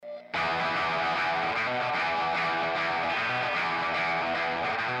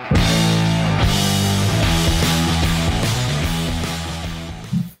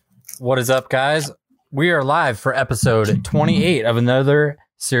What is up, guys? We are live for episode 28 of another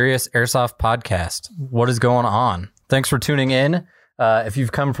Serious Airsoft podcast. What is going on? Thanks for tuning in. If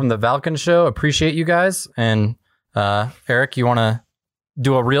you've come from the Valken show, appreciate you guys. And Eric, you want to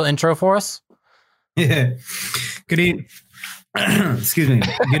do a real intro for us? Yeah. Good evening. Excuse me.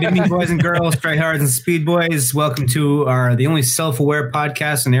 Good evening, boys and girls, tryhards and speed boys. Welcome to the only self-aware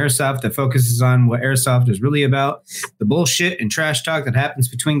podcast in Airsoft that focuses on what Airsoft is really about, the bullshit and trash talk that happens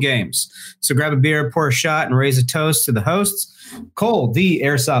between games. So grab a beer, pour a shot, and raise a toast to the hosts. Cole, the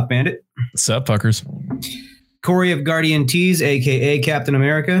Airsoft Bandit. What's up, fuckers? Corey of Guardian Tees, a.k.a. Captain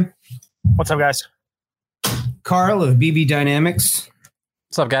America. What's up, guys? Carl of BB Dynamics.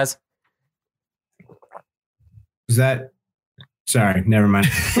 What's up, guys? Is that... Sorry, never mind.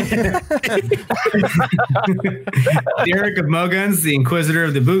 Derek of Moguns, the Inquisitor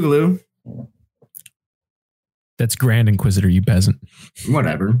of the Boogaloo. That's Grand Inquisitor, you peasant.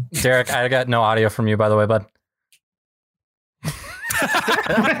 Whatever. Derek, I got no audio from you, by the way, bud.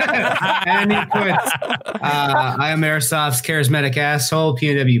 And he quits. I am Airsoft's charismatic asshole,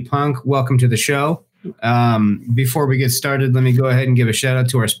 PNW Punk. Welcome to the show. Before we get started, let me go ahead and give a shout out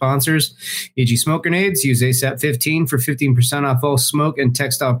to our sponsors. EG Smoke Grenades. Use ASAP 15 for 15% off all smoke and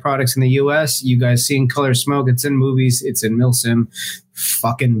textile products in the US. You guys seen Color Smoke? It's in movies. It's in Milsim.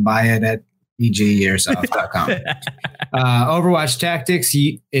 Fucking buy it at egairsoft.com. Overwatch Tactics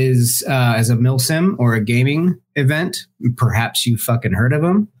is as a Milsim or a gaming event. Perhaps you fucking heard of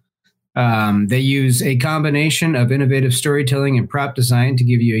them. They use a combination of innovative storytelling and prop design to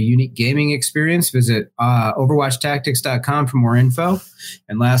give you a unique gaming experience. Visit overwatchtactics.com for more info.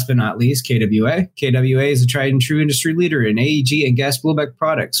 And last but not least, KWA. KWA is a tried and true industry leader in AEG and gas blowback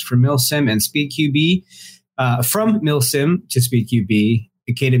products from Milsim and SpeedQB. From Milsim to SpeedQB,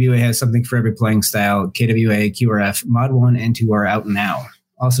 KWA has something for every playing style. KWA, QRF, Mod 1 and 2 are out now.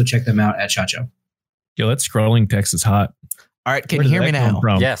 Also check them out at SHOT Show. Yo, that scrolling text is hot. All right, can you hear me now?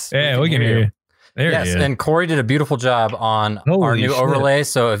 Yes. Yeah, we can hear you. There yes, you and Corey did a beautiful job on our new overlay.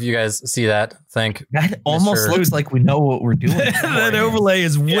 So if you guys see that, that almost looks like we know what we're doing. That overlay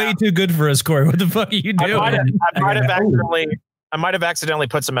is way too good for us, Corey. What the fuck are you doing? I might have accidentally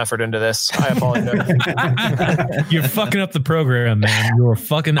put some effort into this. I apologize. You're fucking up the program, man. You're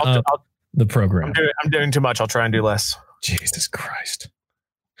fucking up the program. I'm doing too much. I'll try and do less. Jesus Christ.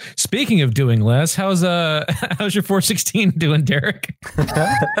 Speaking of doing less, how's your 416 doing, Derek?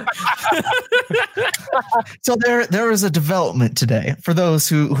 So there was a development today for those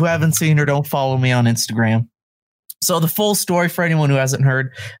who haven't seen or don't follow me on Instagram. So the full story for anyone who hasn't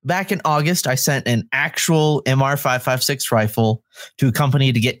heard, back in August, I sent an actual MR556 rifle to a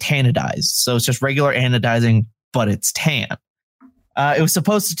company to get tanidized. So it's just regular anodizing, but it's tan. It was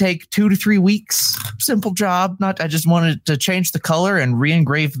supposed to take 2 to 3 weeks. Simple job. I just wanted to change the color and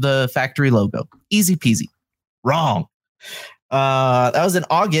re-engrave the factory logo. Easy peasy. Wrong. That was in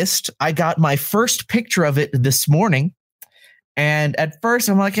August. I got my first picture of it this morning. And at first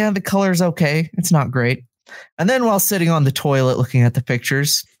I'm like, yeah, the color's okay. It's not great. And then while sitting on the toilet looking at the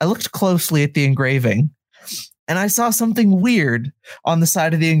pictures, I looked closely at the engraving. And I saw something weird on the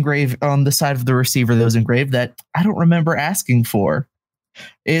side of the receiver that was engraved that I don't remember asking for.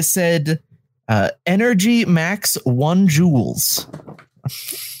 It said, Energy Max 1 joules.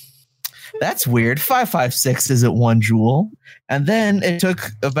 That's weird. 556 isn't 1 joule. And then it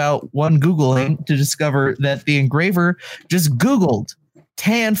took about one Googling to discover that the engraver just Googled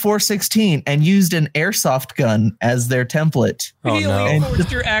TAN 416 and used an airsoft gun as their template. Oh, no. And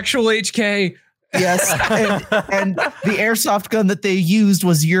just your actual HK. Yes, and the airsoft gun that they used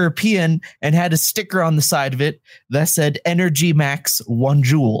was European and had a sticker on the side of it that said Energy Max 1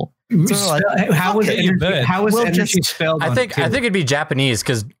 joule. So how was energy spelled? I think it'd be Japanese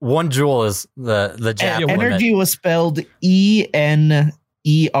because 1 joule is the Jap energy limit. was spelled ENERGIE,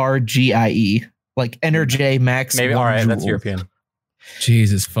 like Energy Max. Maybe all right, joule. that's European.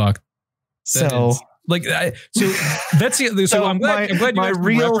 Jesus fuck. So that's the so I'm glad my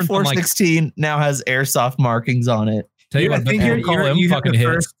real 416 now has airsoft markings on it. Tell you what, you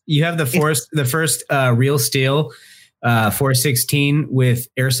have the first real steel 416 with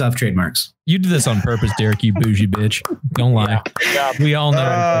airsoft trademarks. You did this on purpose, Derek, you bougie bitch. Don't lie. Yeah. We all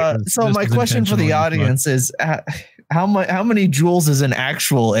know. So my question for the audience is how many joules is an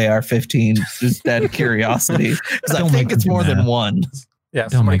actual AR-15? Just out of curiosity, because I think it's more than one. Yeah,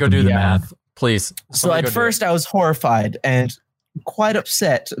 somebody go do the math, please. So at first I was horrified and quite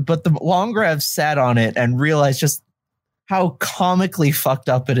upset, but the longer I've sat on it and realized just how comically fucked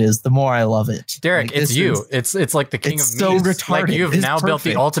up it is, the more I love it. Derek, it's you. It's like the king of memes. So retarded. Like you've now built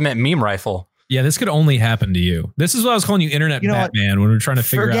the ultimate meme rifle. Yeah, this could only happen to you. This is what I was calling you Internet Batman when we were trying to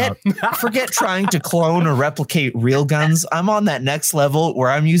figure out. Forget trying to clone or replicate real guns. I'm on that next level where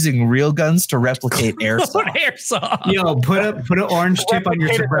I'm using real guns to replicate airsoft. Yo, put an orange tip on your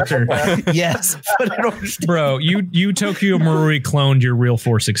suppressor. Yes. Put an orange tip. Bro, you Tokyo Marui cloned your real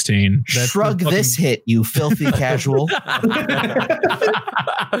 416. Shrug this hit, you filthy casual.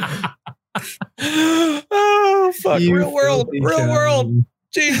 Oh, fuck. You Real world.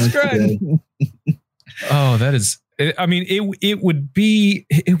 Jesus Christ. Oh, that is. I mean, it wouldn't be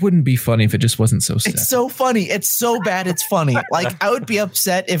funny if it just wasn't so sad. It's so funny. It's so bad. It's funny. Like, I would be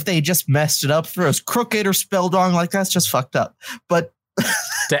upset if they just messed it up for us crooked or spelled wrong. Like, that's just fucked up. But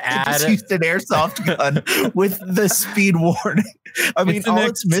to add, just used an airsoft gun with the speed warning. I mean, all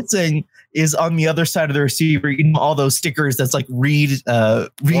it's missing is on the other side of the receiver, you know, all those stickers that's like read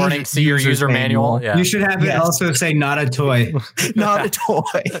warning, see your user manual. Yeah. You should have it also say not a toy. Not a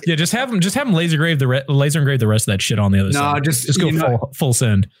toy. Yeah, just have them laser engrave the rest of that shit on the other side. No, just go full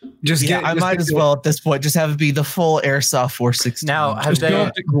send. I might as well at this point just have it be the full Airsoft 416. Now, have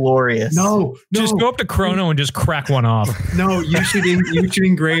they glorious? No, just go up to Chrono and just crack one off. No, you should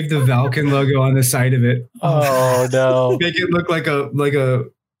engrave the Valken logo on the side of it. Oh no! Make it look like a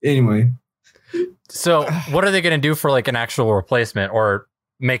anyway. So, what are they going to do for like an actual replacement or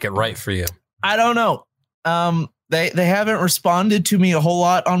make it right for you? I don't know. They haven't responded to me a whole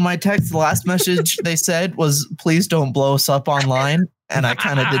lot on my text. The last message they said was, "Please don't blow us up online," and I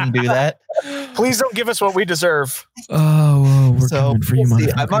kind of didn't do that. Please don't give us what we deserve. Oh, we're coming for you, see.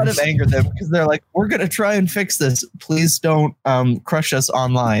 I might have angered them because they're like, "We're going to try and fix this. Please don't crush us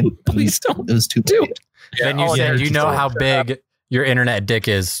online." Please don't. It was too late. Then you said, you know how big your internet dick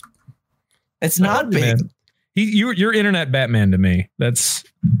is. It's not big. Man. You're Internet Batman to me. Let's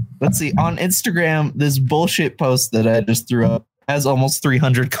see. On Instagram, this bullshit post that I just threw up has almost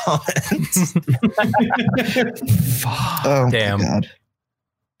 300 comments. Oh, damn. My God.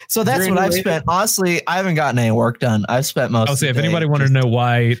 So that's what I've spent. Honestly, I haven't gotten any work done. I've spent most. I'll say if anybody wanted to know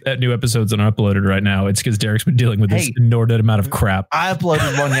why that new episode's unuploaded right now, it's because Derek's been dealing with this inordinate amount of crap. I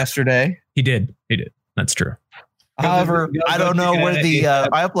uploaded one yesterday. He did. That's true. However, I don't know where the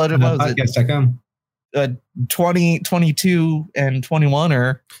I uploaded what was it? 20, 22, and 21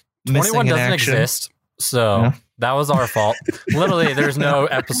 are 21 doesn't exist, so that was our fault. Literally, there's no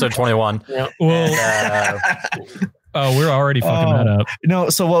episode 21. Yeah. Well, we're already fucking that up. No,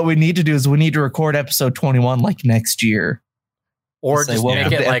 so what we need to do is we need to record episode 21 like next year, or just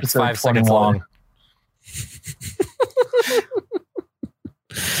make it like 5 seconds long.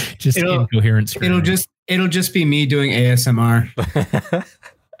 Just incoherence. It'll just be me doing ASMR.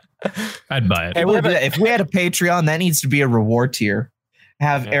 I'd buy it. If we had a Patreon, that needs to be a reward tier.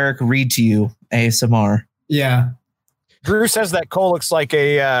 Have Eric read to you ASMR. Yeah. Drew says that Cole looks like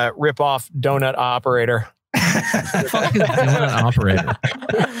a rip-off donut operator. Fuck is donut operator?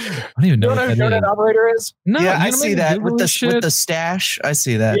 I don't even know what that donut operator is. No, yeah, I see that with the stash. I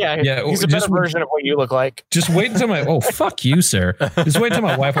see that. Yeah. He's a better version of what you look like. Just wait until fuck you, sir. Just wait until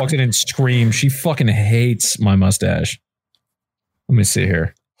my wife walks in and screams. She fucking hates my mustache. Let me see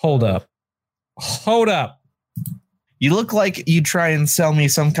here. Hold up. You look like you try and sell me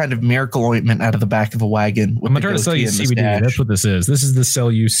some kind of miracle ointment out of the back of a wagon. I'm trying to sell you CBD. That's what this is. This is the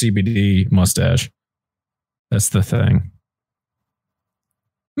sell you CBD mustache. That's the thing.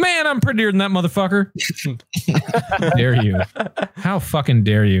 Man, I'm prettier than that motherfucker. How dare you? How fucking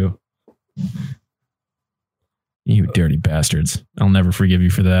dare you? You dirty bastards. I'll never forgive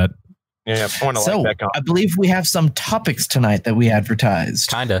you for that. Yeah, I believe we have some topics tonight that we advertised.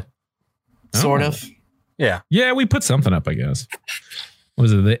 Kinda. Sort of. Yeah. Yeah, we put something up, I guess. What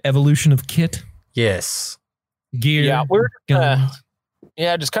was it? The evolution of kit? Yes. Gear.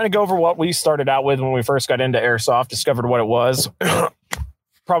 Yeah, just kind of go over what we started out with when we first got into airsoft, discovered what it was.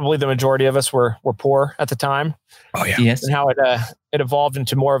 Probably the majority of us were poor at the time. Oh, yeah. Yes. And how it evolved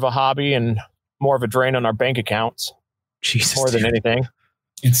into more of a hobby and more of a drain on our bank accounts. Jesus. More than anything.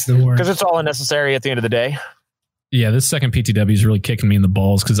 It's the worst. Because it's all unnecessary at the end of the day. Yeah, this second PTW is really kicking me in the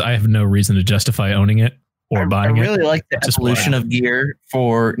balls because I have no reason to justify owning it or buying it. I really like the evolution of gear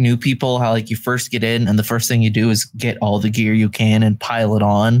for new people. How like you first get in and the first thing you do is get all the gear you can and pile it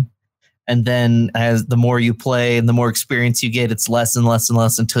on. And then as the more you play and the more experience you get, it's less and less and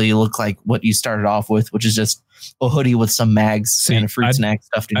less until you look like what you started off with, which is just a hoodie with some mags and a fruit snack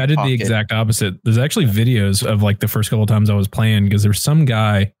stuffed in your pocket. pocket. The exact opposite. There's actually videos of like the first couple of times I was playing because there's some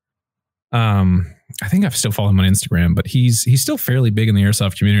guy, I think I've still followed him on Instagram, but he's still fairly big in the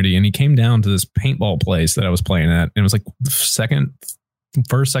airsoft community. And he came down to this paintball place that I was playing at. And it was like the second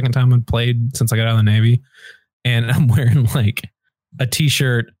time I'd played since I got out of the Navy. And I'm wearing like a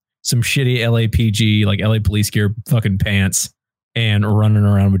t-shirt some shitty LAPG, like LA police gear fucking pants, and running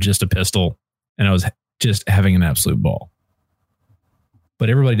around with just a pistol. And I was just having an absolute ball. But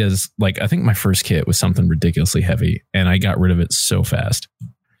everybody does, like, I think my first kit was something ridiculously heavy, and I got rid of it so fast.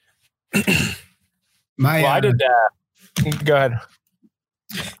 I did that. Go ahead.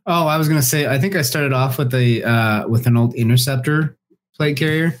 Oh, I was gonna say, I think I started off with an old Interceptor plate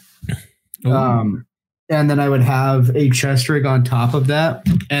carrier, and then I would have a chest rig on top of that,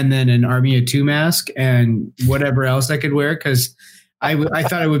 and then an Army of Two mask and whatever else I could wear, because I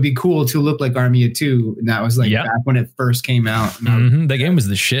thought it would be cool to look like Army of Two, and that was like back when it first came out. That game was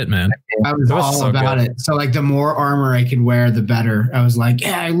the shit, man. I was all so about it. So like the more armor I could wear, the better. I was like,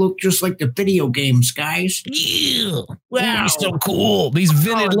 yeah, I look just like the video games, guys. Yeah, wow, so cool. These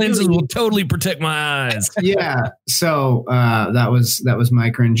vented lenses will totally protect my eyes. Yeah. So that was my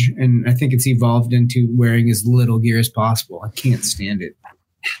cringe, and I think it's evolved into wearing as little gear as possible. I can't stand it.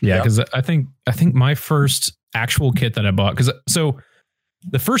 Yeah, because I think my first actual kit that I bought,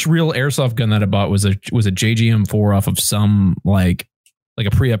 the first real airsoft gun that I bought was a JGM4 off of some like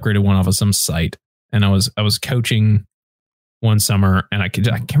a pre-upgraded one off of some site, and I was coaching one summer, and I can't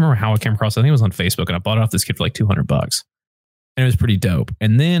remember how I came across it. I think it was on Facebook, and I bought it off this kid for like $200, and it was pretty dope.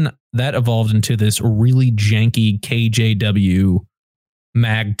 And then that evolved into this really janky KJW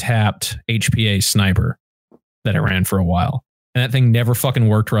mag tapped HPA sniper that I ran for a while. And that thing never fucking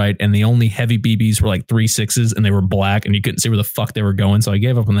worked right. And the only heavy BBs were like 3.6s, and they were black, and you couldn't see where the fuck they were going. So I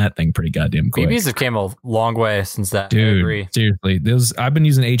gave up on that thing pretty goddamn quick. BBs have came a long way since that. Dude, I agree. Seriously. I've been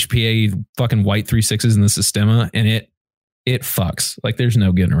using HPA fucking white 3.6s in the Sistema, and it fucks. Like, there's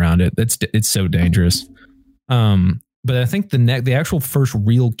no getting around it. It's so dangerous. But I think the actual first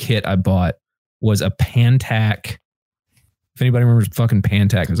real kit I bought was a Pantac. If anybody remembers fucking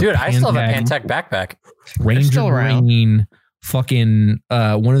Pantac. Dude, I still have a Pantac backpack. Ranger Green. Fucking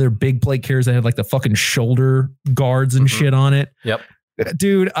one of their big plate carriers that had like the fucking shoulder guards and shit on it. Yep.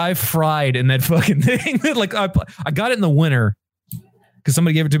 Dude, I fried in that fucking thing. Like I got it in the winter because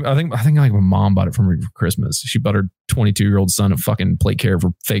somebody gave it to me. I think like my mom bought it for me for Christmas. She bought her 22-year-old son a fucking plate carrier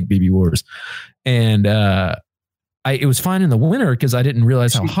for fake BB Wars. And it was fine in the winter because I didn't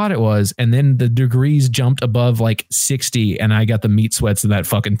realize how hot it was. And then the degrees jumped above like 60, and I got the meat sweats of that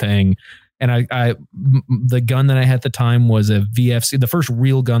fucking thing. And the gun that I had at the time was a VFC. The first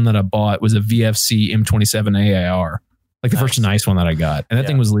real gun that I bought was a VFC M27 AAR, like the first nice one that I got. And that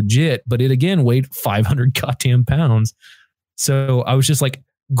thing was legit, but it again weighed 500 goddamn pounds. So I was just like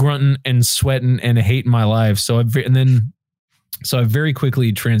grunting and sweating and hating my life. So I very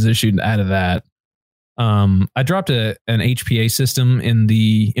quickly transitioned out of that. I dropped an HPA system in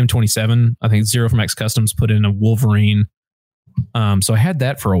the M27. I think Zero from X Customs put in a Wolverine. So I had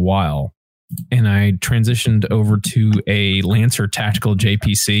that for a while. And I transitioned over to a Lancer Tactical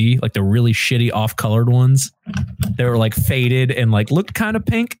JPC, like the really shitty off-colored ones. They were like faded and like looked kind of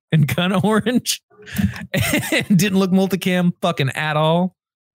pink and kind of orange, and didn't look multicam fucking at all.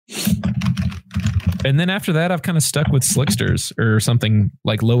 And then after that, I've kind of stuck with Slicksters or something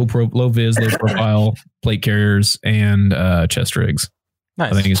like low vis, low profile plate carriers and chest rigs.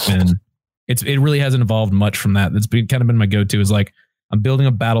 Nice. I think it really hasn't evolved much from that. That's kind of been my go-to. Is like, I'm building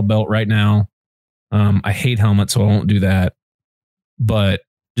a battle belt right now. I hate helmets, so I won't do that. But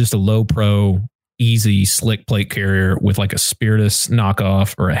just a low pro, easy, slick plate carrier with like a Spiritus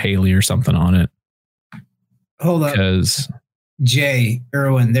knockoff or a Haley or something on it. Hold up. Because Jay,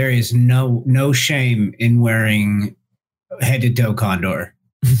 Irwin, there is no shame in wearing head to toe Condor.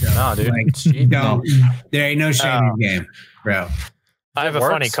 So, no, dude. Like, there ain't no shame in the game, bro. I have a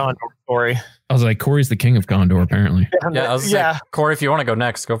funny Condor story. I was like, Corey's the king of Condor, apparently. Yeah, Corey, if you want to go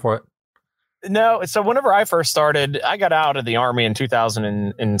next, go for it. No, so whenever I first started, I got out of the Army in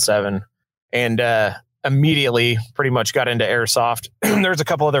 2007, and immediately pretty much got into airsoft. There's a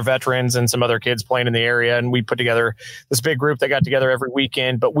couple other veterans and some other kids playing in the area, and we put together this big group that got together every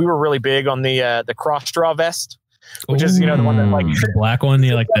weekend. But we were really big on the cross draw vest, which is, the one that like the black one,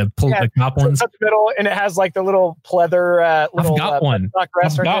 like the top ones. It's up the middle, and it has like the little pleather. I've got one.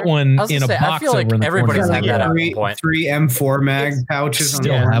 I've got one in a box. I feel like everybody's had that at one point. 3 M4 mag pouches.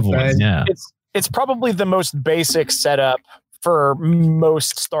 Still have one. Yeah, it's probably the most basic setup for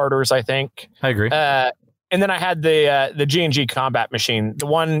most starters, I think. I agree. And then I had the G&G combat machine, the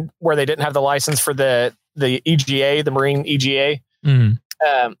one where they didn't have the license for the EGA, the Marine EGA. Mm-hmm.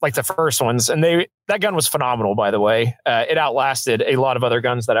 Like the first ones, and that gun was phenomenal, by the way. It outlasted a lot of other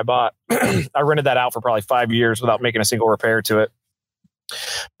guns that I bought. I rented that out for probably 5 years without making a single repair to it.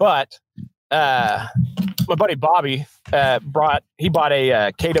 But my buddy Bobby bought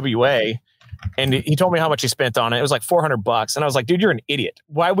a KWA, And he told me how much he spent on it. It was like $400. And I was like, dude, you're an idiot.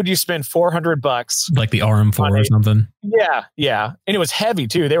 Why would you spend $400? Like the RM4 or something. Yeah. Yeah. And it was heavy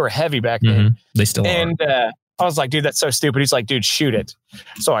too. They were heavy back then. They still are. And I was like, dude, that's so stupid. He's like, dude, shoot it.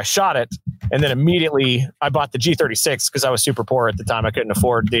 So I shot it. And then immediately I bought the G36 because I was super poor at the time. I couldn't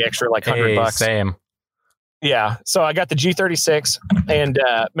afford the extra like $100. Same. Yeah. So I got the G36 and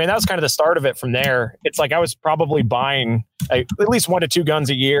man, that was kind of the start of it from there. It's like I was probably buying at least 1 to 2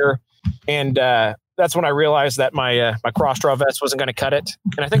 guns a year. And that's when I realized that my cross draw vest wasn't going to cut it.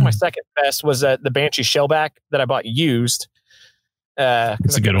 And I think my second vest was the Banshee Shellback that I bought used.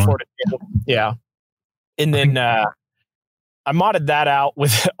 That's a good one. Yeah. And then I modded that out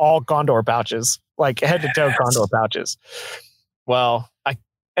with all Condor pouches, like head to toe Condor pouches. Well, I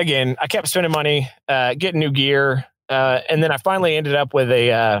kept spending money, getting new gear. And then I finally ended up with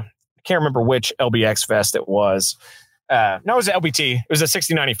I can't remember which LBX vest it was. No, it was an LBT. It was a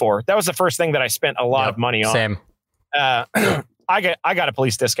 6094. That was the first thing that I spent a lot of money on. Same. I got a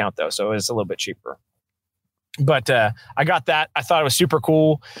police discount though, so it was a little bit cheaper. But I got that. I thought it was super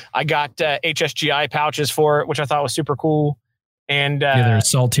cool. I got HSGI pouches for it, which I thought was super cool. And their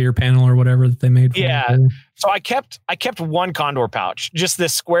Saltier panel or whatever that they made. So I kept one Condor pouch, just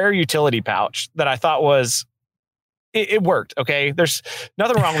this square utility pouch that I thought was. It worked. Okay. There's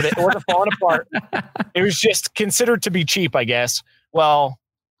nothing wrong with it. It wasn't falling apart. It was just considered to be cheap, I guess. Well,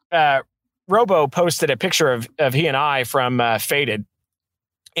 Robo posted a picture of he and I from Faded,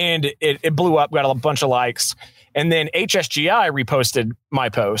 and it blew up, got a bunch of likes. And then HSGI reposted my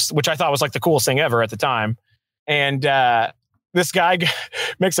post, which I thought was like the coolest thing ever at the time. And this guy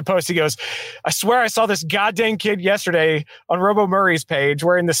makes a post. He goes, I swear I saw this goddamn kid yesterday on Robo Murray's page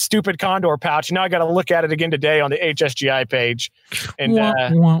wearing this stupid Condor pouch. Now I got to look at it again today on the HSGI page. And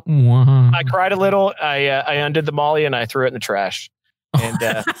I cried a little. I undid the molly and I threw it in the trash. And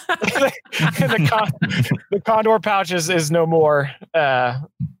the Condor pouch is no more. But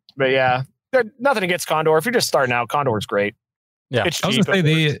yeah, nothing against Condor. If you're just starting out, Condor's great. Yeah, it's I was cheap. gonna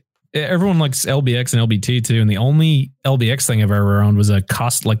say everyone likes LBX and LBT too, and the only LBX thing I've ever owned was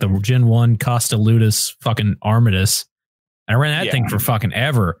the Gen 1 Costa Ludus fucking Armistice. I ran that thing for fucking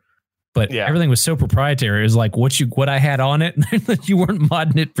ever, but everything was so proprietary. It was like what I had on it, you weren't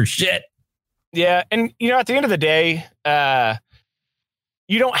modding it for shit. Yeah, and at the end of the day,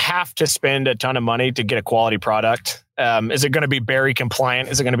 you don't have to spend a ton of money to get a quality product. Is it going to be Berry compliant?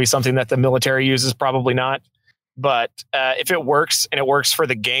 Is it going to be something that the military uses? Probably not. But if it works and it works for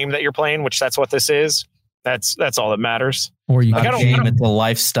the game that you're playing, which that's what this is, that's all that matters. Or you can game it the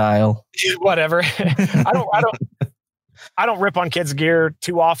lifestyle. Whatever. I don't rip on kids' gear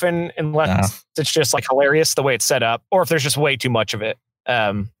too often unless it's just like hilarious the way it's set up, or if there's just way too much of it.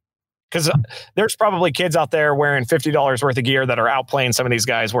 Because there's probably kids out there wearing $50 worth of gear that are outplaying some of these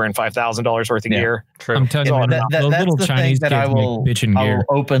guys wearing $5,000 worth of gear. True. I'm telling you, that's little the Chinese thing that I will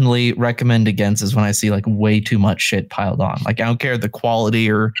openly recommend against is when I see like way too much shit piled on. Like I don't care the quality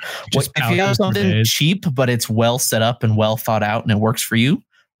or if you have something cheap, but it's well set up and well thought out and it works for you,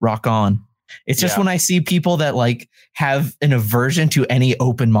 rock on. It's just when I see people that like have an aversion to any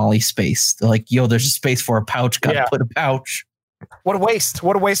open molly space. They're like, yo, there's a space for a pouch. Gotta put a pouch. What a waste.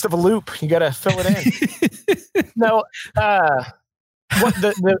 What a waste of a loop. You got to fill it in. No, what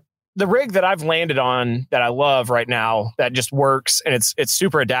the rig that I've landed on that I love right now that just works and it's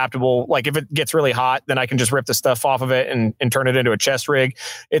super adaptable. Like if it gets really hot, then I can just rip the stuff off of it and turn it into a chest rig.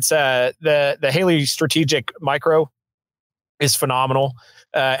 It's the Haley Strategic Micro is phenomenal.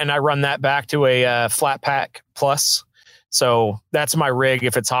 And I run that back to a flat pack plus. So that's my rig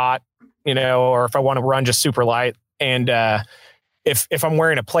if it's hot, or if I want to run just super light. And if I'm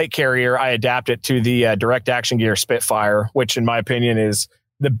wearing a plate carrier, I adapt it to the direct action gear Spitfire, which in my opinion is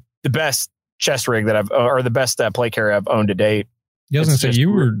the best chest rig that or the best plate carrier I've owned to date. Yeah, I was going to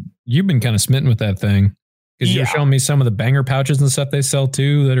say you've been kind of smitten with that thing because you were showing me some of the banger pouches and stuff they sell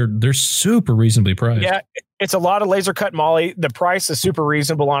too they're super reasonably priced. Yeah, it's a lot of laser cut molly. The price is super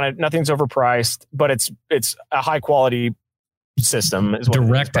reasonable on it. Nothing's overpriced, but it's a high quality system. Is what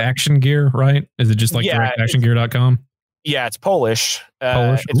direct action gear, right? Is it just like directactiongear.com? Yeah, it's Polish.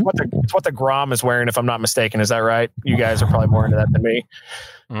 It's what the Grom is wearing, if I'm not mistaken. Is that right? You guys are probably more into that than me.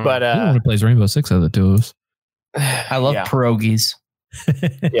 But who plays Rainbow Six out of the two of us? I love pierogies.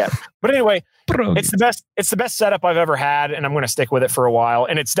 Yeah, but anyway, it's the best setup I've ever had, and I'm going to stick with it for a while.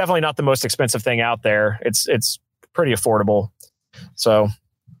 And it's definitely not the most expensive thing out there. It's pretty affordable. So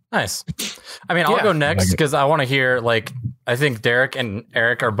nice. I mean, I'll go next because I want to hear I think Derek and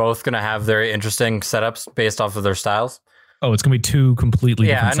Eric are both going to have very interesting setups based off of their styles. Oh, it's going to be two completely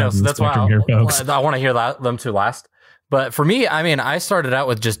different. Yeah, I know. So that's why I want to hear them two last. But for me, I mean, I started out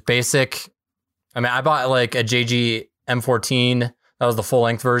with just basic I mean, I bought like a JG M14. That was the full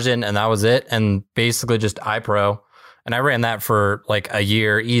length version, and that was it. And basically just iPro. And I ran that for like a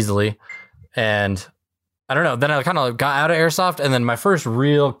year easily. And I don't know. Then I kind of got out of airsoft, and then my first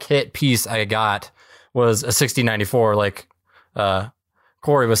real kit piece I got was a 6094, like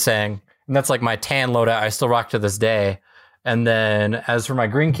Corey was saying. And that's like my tan loadout I still rock to this day. And then as for my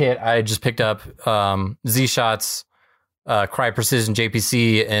green kit, I just picked up Z-Shot's Cry Precision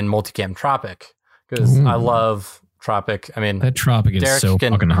JPC and Multicam Tropic because I love Tropic. I mean, that Tropic is so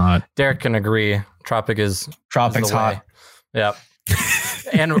fucking hot. Derek can agree. Tropic's hot. Yep.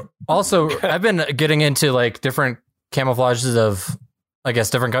 And also, I've been getting into like different camouflages of, I guess,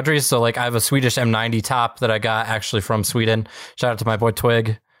 different countries. So like I have a Swedish M90 top that I got actually from Sweden. Shout out to my boy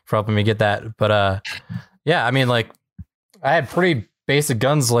Twig for helping me get that. But yeah, I mean, like I had pretty basic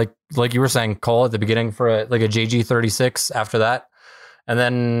guns like you were saying, Cole, at the beginning for like a JG36 after that. And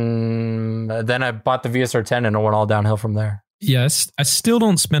then I bought the VSR10 and it went all downhill from there. Yes, I still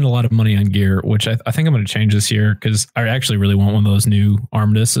don't spend a lot of money on gear, which I think I'm going to change this year because I actually really want one of those new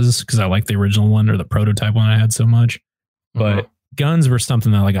Armadises because I like the original one or the prototype one I had so much. But guns were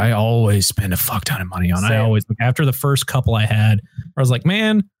something that like I always spend a fuck ton of money on. Same. I always, like, after the first couple I had, I was like,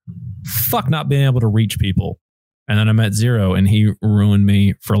 man, fuck not being able to reach people. And then I met Zero and he ruined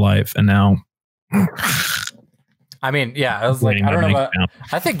me for life. And now... I mean, yeah, I was like, I don't know about,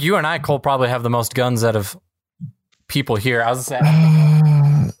 I think you and I, Cole, probably have the most guns out of people here. I was saying,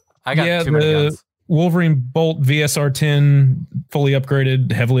 I got too many guns. Wolverine Bolt VSR10 fully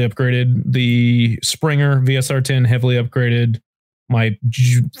upgraded, heavily upgraded. The Springer VSR10 heavily upgraded. My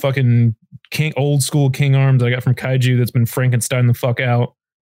fucking old school King Arms I got from Kaiju that's been Frankenstein the fuck out.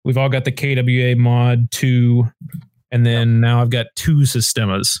 We've all got the KWA Mod 2, and then now I've got 2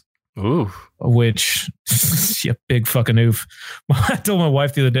 Sistemas. Ooh. Which, yeah, big fucking oof. I told my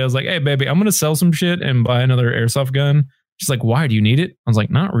wife the other day, I was like, hey, baby, I'm going to sell some shit and buy another airsoft gun. She's like, why? Do you need it? I was like,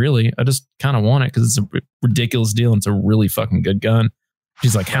 not really. I just kind of want it because it's a ridiculous deal and it's a really fucking good gun.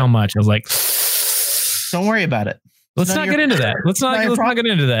 She's like, how much? I was like, don't worry about it. Let's not get into that. Let's not get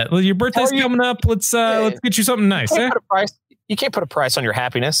into that. Your birthday's coming up. Let's get you something nice. You can't put a price on your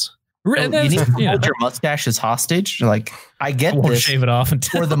happiness. You need to hold your mustache as hostage. Like, I get this. Shave it off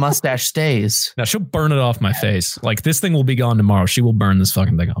or the mustache stays. Now she'll burn it off my face. Like, this thing will be gone tomorrow. She will burn this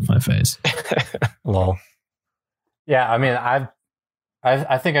fucking thing off my face. Lol. Yeah, I mean,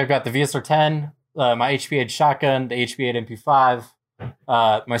 I think I've got the VSR10, my HP8 shotgun, the HP8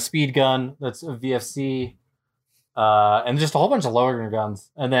 MP5, my speed gun that's a VFC, and just a whole bunch of lower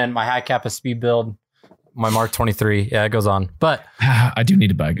guns, and then my high kappa speed build. My Mark 23. Yeah, it goes on. But I do need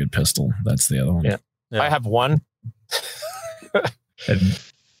to buy a good pistol. That's the other one. Yeah. I have one.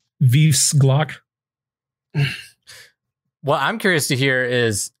 Vs Glock. What I'm curious to hear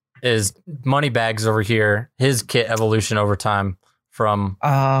is Moneybags over here, his kit evolution over time from...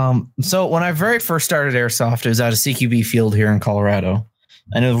 So when I very first started airsoft, it was at a CQB field here in Colorado.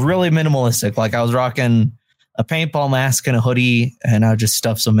 And it was really minimalistic. Like, I was rocking a paintball mask and a hoodie, and I would just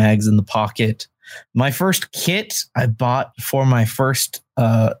stuff some mags in the pocket. My first kit I bought for my first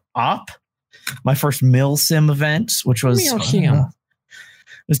op, my first Milsim event, which was it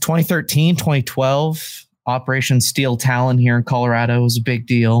was 2013, 2012. Operation Steel Talon here in Colorado was a big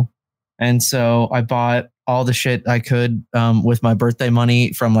deal. And so I bought all the shit I could with my birthday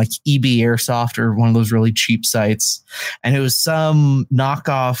money from like EB Airsoft or one of those really cheap sites. And it was some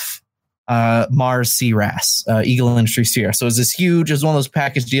knockoff Mars CRAS, Eagle Industries CRAS. So it was one of those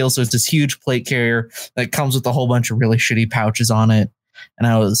package deals. So it's this huge plate carrier that comes with a whole bunch of really shitty pouches on it. And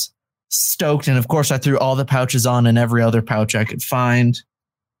I was stoked. And of course I threw all the pouches on and every other pouch I could find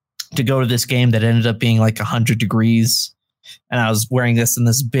to go to this game that ended up being like 100 degrees. And I was wearing this in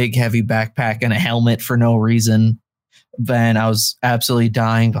this big heavy backpack and a helmet for no reason. Then I was absolutely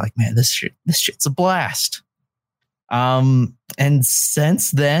dying. Like, man, this shit's a blast. And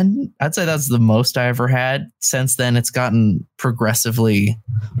since then, I'd say that's the most I ever had. Since then, it's gotten progressively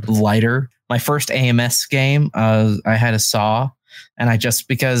lighter. My first AMS game, I had a saw, and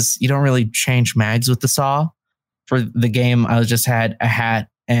because you don't really change mags with the saw for the game, I just had a hat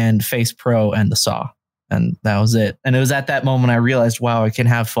and Face Pro and the saw, and that was it. And it was at that moment I realized, wow, I can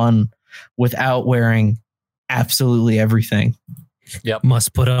have fun without wearing absolutely everything. Yep.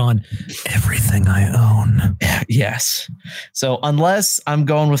 Must put on everything I own. Yes. So unless I'm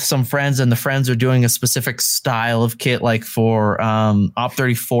going with some friends and the friends are doing a specific style of kit, like for Op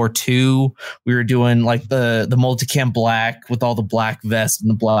 34-2, we were doing like the multicam black with all the black vests and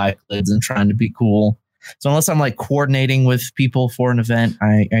the black lids and trying to be cool. So unless I'm like coordinating with people for an event,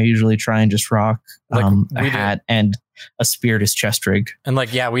 I usually try and just rock a hat and a Spiritus chest rig. And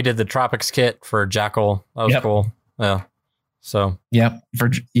like, yeah, we did the Tropics kit for Jackal. That was cool. Yeah. So,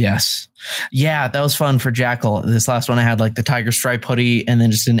 yes. Yeah, that was fun for Jackal. This last one I had like the Tiger Stripe hoodie and then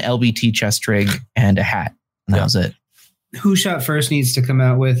just an LBT chest rig and a hat. And that was it. Who Shot First needs to come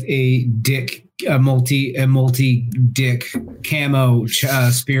out with a multi dick camo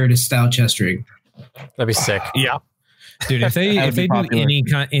Spiritus style chest rig. That'd be sick. Yeah. Dude, if they do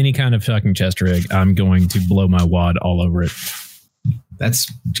any kind of fucking chest rig, I'm going to blow my wad all over it.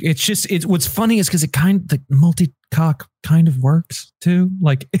 It's what's funny is because the multi-cock kind of works too.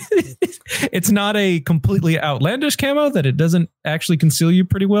 Like it's not a completely outlandish camo that it doesn't actually conceal you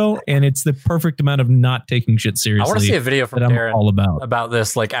pretty well, and it's the perfect amount of not taking shit seriously. I want to see a video from Darren all about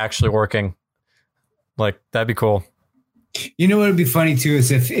this, like actually working. Like that'd be cool. You know what would be funny too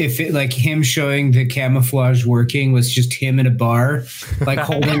is if it, like him showing the camouflage working was just him in a bar, like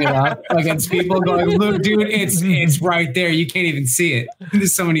holding it up against people, going, "Look, dude, it's right there. You can't even see it.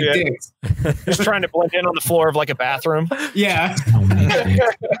 There's so many dicks." Just trying to blend in on the floor of like a bathroom. Yeah, so many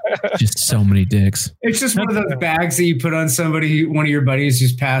dicks. Just so many dicks. It's just one of those bags that you put on somebody. One of your buddies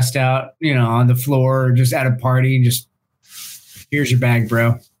just passed out, on the floor, or just at a party, and just here's your bag,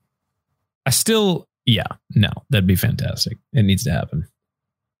 bro. Yeah, no, that'd be fantastic. It needs to happen.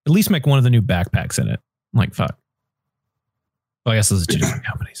 At least make one of the new backpacks in it. I'm like, fuck. Well, I guess those are two different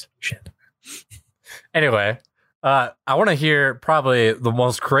companies. Shit. Anyway, I want to hear probably the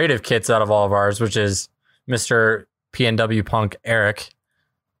most creative kits out of all of ours, which is Mr. PNW Punk Eric.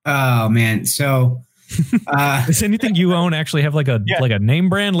 Oh man, so does anything you own actually have like a name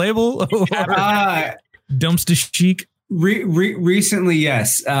brand label? Dumpster chic. Recently,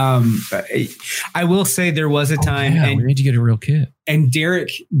 yes. I will say there was a time, and we need to get a real kit. And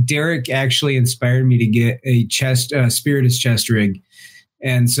Derek actually inspired me to get a Spiritus chest rig,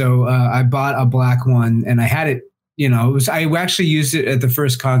 and so I bought a black one, and I had it. I actually used it at the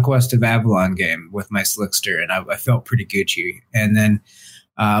first Conquest of Avalon game with my Slickster, and I felt pretty Gucci. And then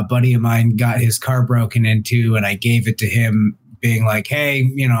a buddy of mine got his car broken into, and I gave it to him, being like, "Hey,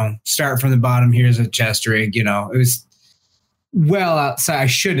 start from the bottom. Here's a chest rig." It was well outside. I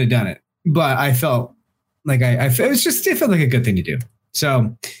shouldn't have done it, but I felt like it felt like a good thing to do.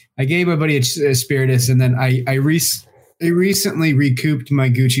 So I gave my buddy a Spiritus, and then I recently recouped my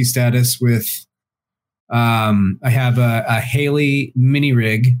Gucci status with I have a Haley mini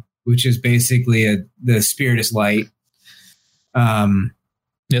rig, which is basically the Spiritus Light. That's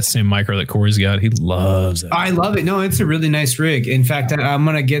the same micro that Corey's got. He loves it. I love it. No, it's a really nice rig. In fact, I'm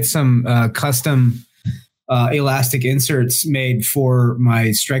gonna get some custom elastic inserts made for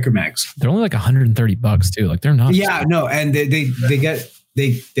my Striker mags. They're only like $130 too. Like they're not. Yeah, no, and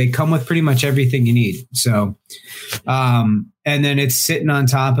they come with pretty much everything you need. So, and then it's sitting on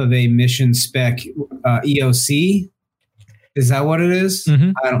top of a mission spec EOC. Is that what it is?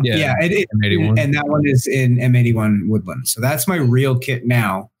 Mm-hmm. I don't. Yeah, and that one is in M81 Woodland. So that's my real kit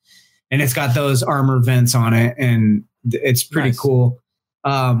now, and it's got those armor vents on it, and it's pretty cool.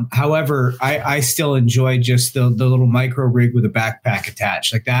 However, I still enjoy just the little micro rig with a backpack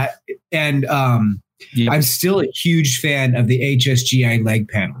attached like that. And I'm still a huge fan of the HSGI leg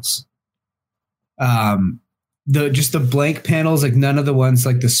panels. The blank panels, like none of the ones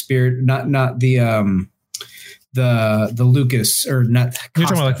like the Spirit, not the Lucas or not. You're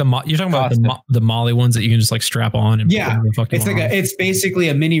talking about the Molly ones that you can just like strap on and it's basically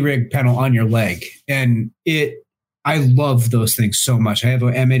a mini rig panel on your leg, and I love those things so much. I have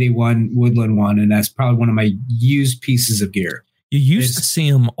an M81 Woodland one, and that's probably one of my used pieces of gear. You used to see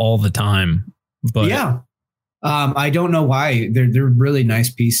them all the time, but yeah, I don't know why. They're really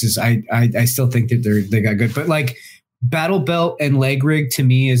nice pieces. I still think that they got good, but like battle belt and leg rig to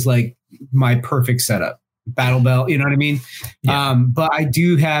me is like my perfect setup. Battle belt, you know what I mean? Yeah. But I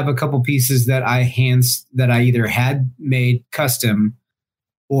do have a couple pieces that I either had made custom,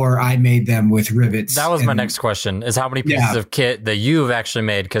 or I made them with rivets. That was my next question: is how many pieces of kit that you've actually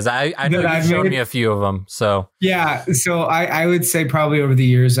made? Because I know you showed me a few of them. So yeah, so I would say probably over the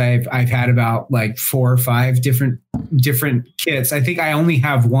years I've had about like 4 or 5 different kits. I think I only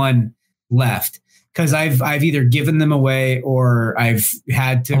have one left because I've either given them away or I've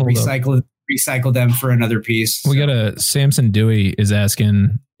had to recycle them for another piece. We got a Samson Dewey is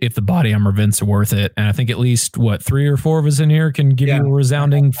asking if the body armor vents are worth it. And I think at least 3 or 4 of us in here can give you a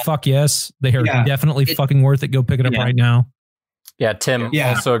resounding fuck yes. They are definitely fucking worth it. Go pick it up right now. Yeah. Tim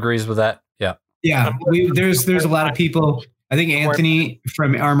also agrees with that. Yeah. Yeah. There's a lot of people. I think Anthony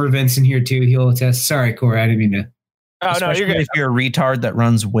from Armor Vents in here too. He'll attest. Sorry, Corey. I didn't mean to. Oh, no, you're good. If you're a retard that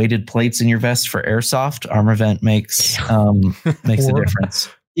runs weighted plates in your vest for airsoft, Armor Vent makes a difference.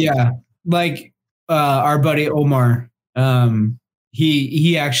 Yeah. Like our buddy Omar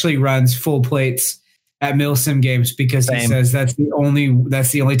He actually runs full plates at Milsim games because he says that's the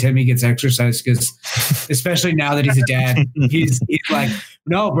only time he gets exercise, because especially now that he's a dad, he's like,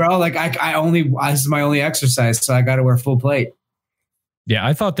 no, bro, like this is my only exercise, so I got to wear full plate. Yeah,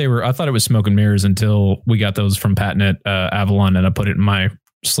 I thought it was smoke and mirrors until we got those from Patton at Avalon, and I put it in my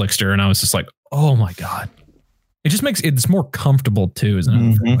Slickster, and I was just like, oh my God. It just makes it's more comfortable too, isn't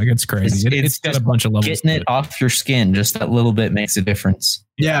it? Mm-hmm. Like, it's crazy. It's got a bunch of levels. Getting it off your skin, just that little bit makes a difference.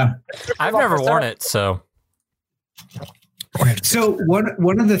 Yeah. I've never worn it, so. So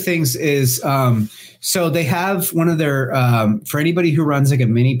one of the things is, so they have one of their, for anybody who runs like a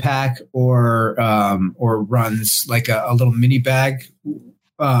mini pack or runs like a little mini bag,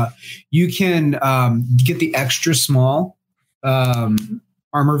 you can get the extra small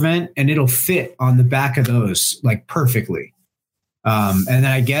armor vent, and it'll fit on the back of those like perfectly. And then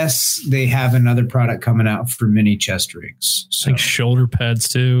I guess they have another product coming out for mini chest rigs. So. Like shoulder pads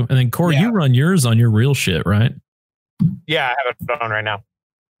too. And then Corey, you run yours on your real shit, right? Yeah, I have it on right now.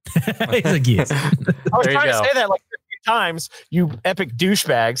 He's like, yes. I was trying to say that like 50 times, you epic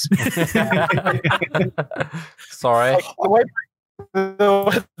douchebags. Sorry. Like,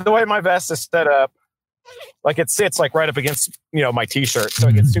 the way my vest is set up, like it sits like right up against, my t-shirt, so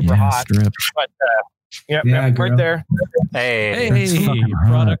it gets super hot. Strip. But right there. Hey,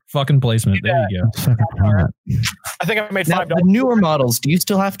 product fucking placement. There you go. I think I made $5. The newer models, do you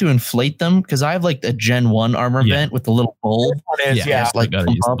still have to inflate them? Because I have like the Gen 1 armor vent with the little bulb. Yeah,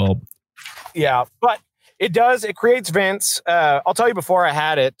 but it creates vents. I'll tell you, before I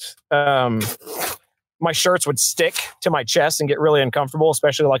had it, my shirts would stick to my chest and get really uncomfortable,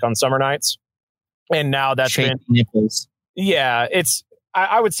 especially like on summer nights. And now that's been nipples. Yeah,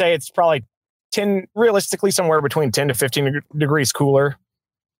 I would say it's probably realistically somewhere between 10 to 15 degrees cooler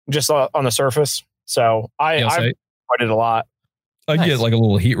just on the surface. So I've enjoyed it a lot. I get like a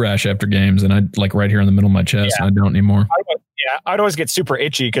little heat rash after games, and I like right here in the middle of my chest, and I don't anymore. I'd always get super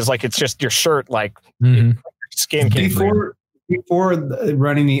itchy because like it's just your shirt, like skin. Before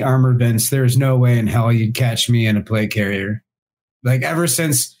running the armor vents, there's no way in hell you'd catch me in a plate carrier. Like ever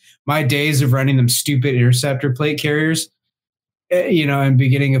since my days of running them stupid Interceptor plate carriers, and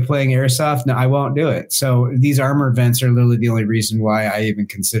beginning of playing airsoft, no, I won't do it. So these armor vents are literally the only reason why I even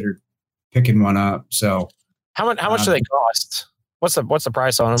considered picking one up. So how much do they cost? What's the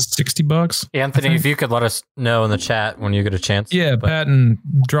price on them? $60. Anthony, if you could let us know in the chat when you get a chance. Yeah, Patton,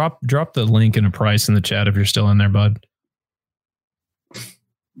 drop the link and a price in the chat if you're still in there, bud.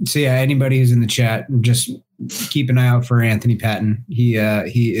 So yeah, anybody who's in the chat, just keep an eye out for Anthony Patton. He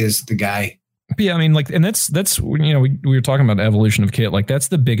is the guy. Yeah, I mean, like, and that's we were talking about the evolution of kit. Like, that's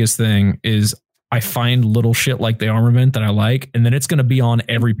the biggest thing is I find little shit like the armor vent that I like, and then it's going to be on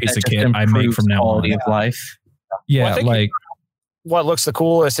every piece of kit I make from now on. Quality of life. Yeah, like what looks the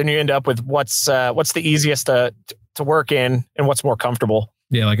coolest, and you end up with what's the easiest to work in and what's more comfortable.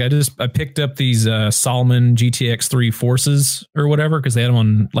 Yeah, like I picked up these Salomon GTX 3 Forces or whatever because they had them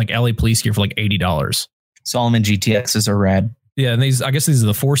on like LA Police Gear for like $80. Salomon GTXs are rad. Yeah, and I guess these are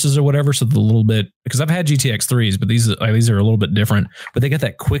the Forces or whatever. So the little bit, because I've had GTX 3s, but these are a little bit different. But they got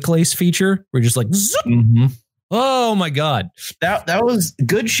that quick lace feature where you're just like, oh my God. That was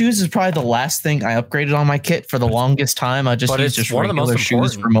good. Shoes is probably the last thing I upgraded on my kit for the longest time. I just used just regular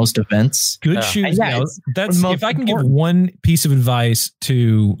shoes for most events. Good shoes. Yeah, that's if I can give one piece of advice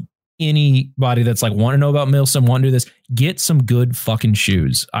to anybody that's like want to know about Milsim, want to do this, get some good fucking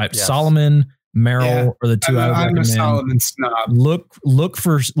shoes. Salomon, Merrill are the two I would recommend. I'm a Salomon snob. Look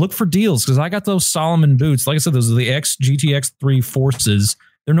for deals because I got those Salomon boots. Like I said, those are the GTX 3 Forces.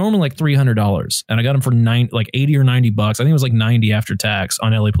 They're normally like $300, and I got them for $80 or $90. I think it was like $90 after tax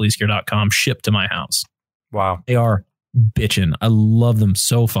on LAPolicegear.com, shipped to my house. Wow, they are bitching. I love them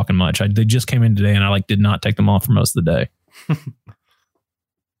so fucking much. They just came in today, and I did not take them off for most of the day.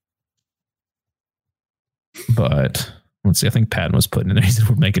 But let's see. I think Patton was putting in there. He said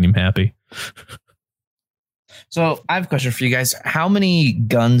we're making him happy. So I have a question for you guys. How many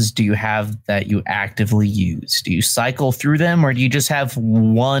guns do you have that you actively use? Do you cycle through them or do you just have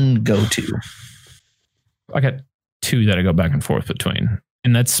one go-to? I got two that I go back and forth between.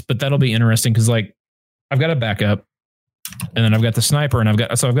 But that'll be interesting because like I've got a backup and then I've got the sniper and I've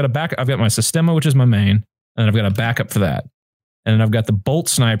got a backup. I've got my Sistema, which is my main, and I've got a backup for that. And then I've got the Bolt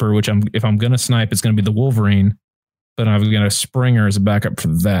sniper, which if I'm going to snipe, it's going to be the Wolverine, but I've got a Springer as a backup for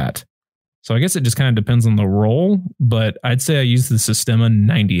that. So I guess it just kind of depends on the role, but I'd say I use the Sistema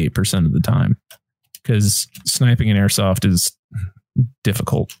 98% of the time because sniping in airsoft is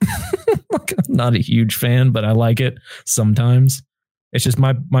difficult. I'm not a huge fan, but I like it sometimes. It's just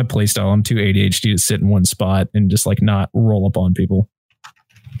my play style. I'm too ADHD to sit in one spot and just like not roll up on people.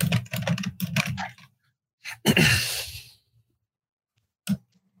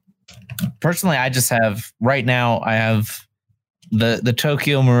 Personally, I just have right now. I have the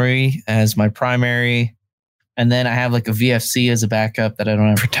Tokyo Marie as my primary, and then I have like a VFC as a backup that I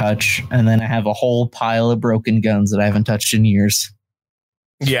don't ever touch, and then I have a whole pile of broken guns that I haven't touched in years.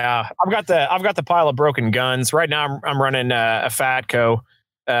 Yeah, I've got the pile of broken guns right now. I'm running a Fatco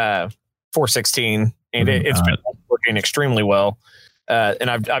 416, and it's been working extremely well.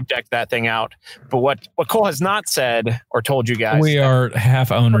 And I've decked that thing out. But what Cole has not said or told you guys, we are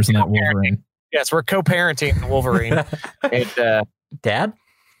half owners in that Wolverine. Yes, we're co-parenting the Wolverine. And, Dad.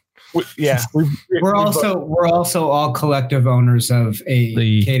 We're also all collective owners of a KWA.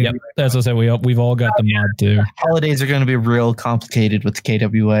 Yep, that's what I said. We've all got the mod too. Holidays are going to be real complicated with the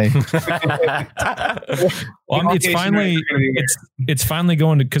KWA. Well, it's finally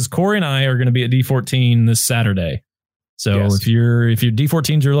going to, because Corey and I are going to be at D14 this Saturday. So Yes. if your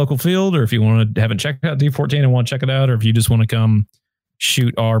D14 is your local field, or if you haven't checked out D14 and want to check it out, or if you just want to come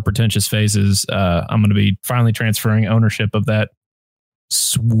shoot our pretentious faces, I'm going to be finally transferring ownership of that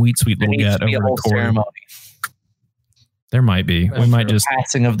sweet little get over to Corey. Ceremony. There might be. We might just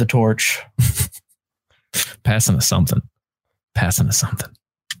Passing of the torch. passing to something.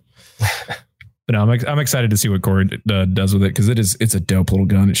 But no, I'm excited to see what Corey does with it, because it's a dope little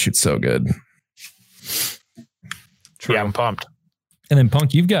gun. It shoots so good. True. Yeah, I'm pumped. And then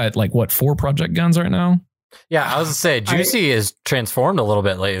Punk, you've got like what, 4 project guns right now? Yeah, I was gonna say Juicy is transformed a little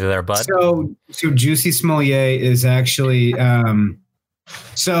bit lately there, bud. So Juicy Smollier is actually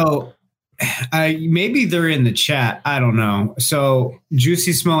maybe they're in the chat. I don't know. So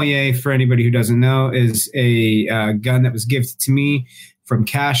Juicy Smollier, for anybody who doesn't know, is a gun that was gifted to me from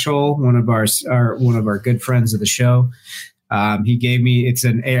Cashel, one of our good friends of the show. He gave me, it's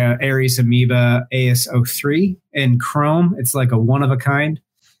an Ares Amoeba AS03 in chrome. It's like a one of a kind,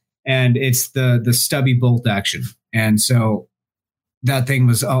 and it's the stubby bolt action. And so that thing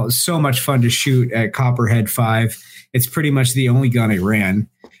was so much fun to shoot at Copperhead 5. It's pretty much the only gun I ran,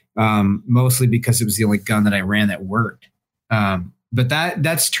 mostly because it was the only gun that I ran that worked. But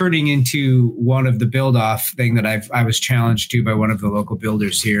that's turning into one of the build off thing that I was challenged to by one of the local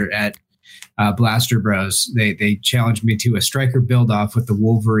builders here at Blaster Bros. They challenged me to a striker build off with the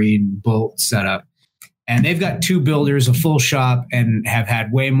Wolverine bolt setup, and they've got 2 builders, a full shop, and have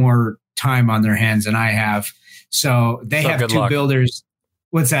had way more time on their hands than I have. So they have 2 builders.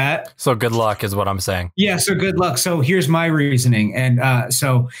 What's that? So good luck is what I'm saying. Yeah. So good luck. So here's my reasoning. And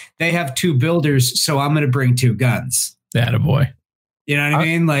so they have 2 builders. So I'm going to bring 2 guns. Attaboy. You know what I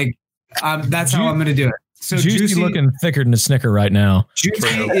mean? Like that's how I'm going to do it. So Juicy looking thicker than a Snicker right now.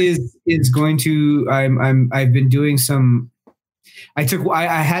 Juicy is going to. I've been doing some. I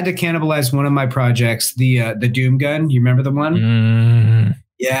had to cannibalize one of my projects, the Doom gun. You remember the one?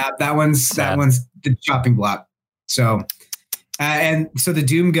 Yeah, that one's the chopping block. So, and so the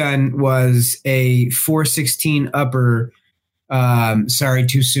Doom gun was a 416 upper. Sorry,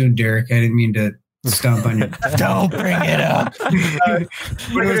 too soon, Derek. I didn't mean to stump on you. Don't bring it up. It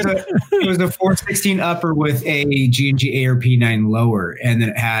was a 416 upper with a G&G ARP9 lower, and then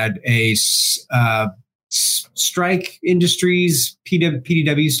it had a Strike Industries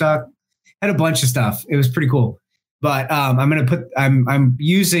PDW stock. Had a bunch of stuff. It was pretty cool. But I'm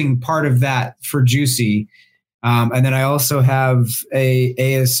using part of that for Juicy. And then I also have a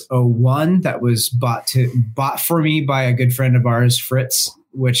AS01 that was bought for me by a good friend of ours, Fritz,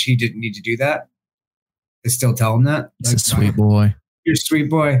 which he didn't need to do that. I still tell him that. He's a sweet boy. You're a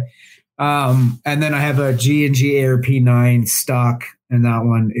sweet boy. And then I have a G&G ARP9 stock, and that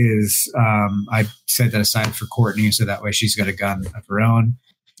one is I set that aside for Courtney, so that way she's got a gun of her own.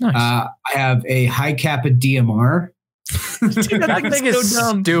 Nice. I have a high Kappa DMR. Dude, that thing is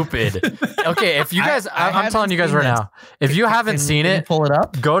stupid. Okay, if you guys, I'm telling you guys right now, if you haven't seen it, pull it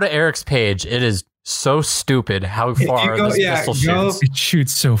up. Go to Eric's page. It is so stupid how far this pistol shoots. It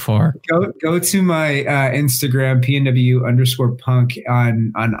shoots so far. Go to my Instagram, PNW_punk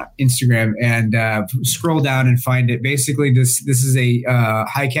on Instagram, and scroll down and find it. Basically, this is a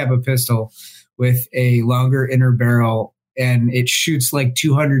high Kappa pistol with a longer inner barrel, and it shoots like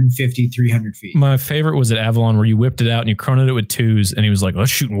 250, 300 feet. My favorite was at Avalon, where you whipped it out and you chroned it with 2s, and he was like,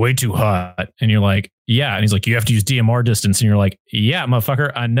 "That's shooting way too hot." And you're like, "Yeah." And he's like, "You have to use DMR distance." And you're like, "Yeah,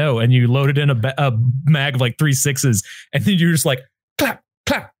 motherfucker, I know." And you loaded in a mag of like 3 6s, and then you're just like, clap,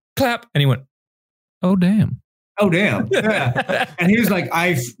 clap, clap. And he went, "Oh, damn." Oh, damn. Yeah. And he was like,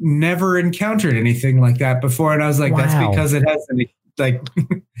 "I've never encountered anything like that before." And I was like, "That's because it has any." Like,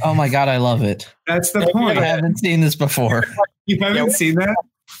 oh my God, I love it. That's the point. I haven't seen this before. You haven't seen that?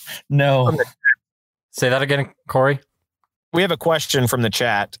 No. Say that again, Corey. We have a question from the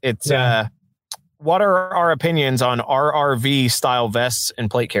chat. It's Yeah. what are our opinions on RRV style vests and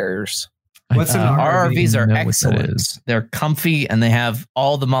plate carriers? What's an RRV? RRVs are know what that excellent. is. They're comfy and they have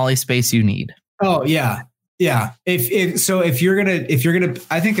all the molly space you need. Oh yeah. Yeah. If you're gonna,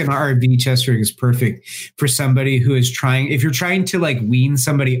 I think an RRV chest rig is perfect for somebody who is if you're trying to like wean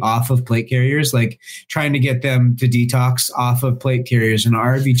somebody off of plate carriers, like trying to get them to detox off of plate carriers, an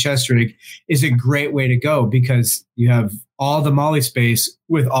RRV chest rig is a great way to go because you have all the molly space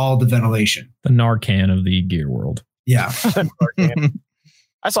with all the ventilation. The Narcan of the gear world. Yeah.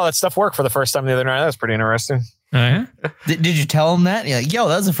 I saw that stuff work for the first time the other night. That was pretty interesting. Did you tell him that? Yeah, like, yo,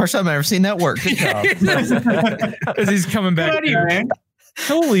 that was the first time I ever seen that work. Good job. Because he's coming back. Good idea, man.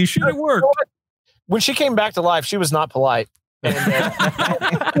 Holy shit, it worked. When she came back to life, she was not polite. And,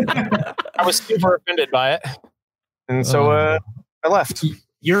 I was super offended by it. And so I left.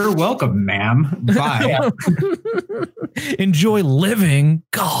 You're welcome, ma'am. Bye. Enjoy living.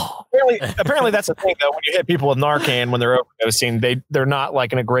 God. Apparently that's the thing, though. When you hit people with Narcan when they're overdosing, they're not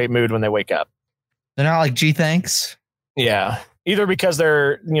like in a great mood when they wake up. They're not like, gee, thanks. Yeah. Either because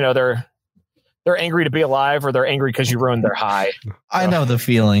they're angry to be alive or they're angry because you ruined their high. I know the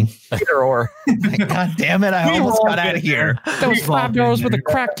feeling. Either or. God damn it. I almost got out of here. That was $5 with a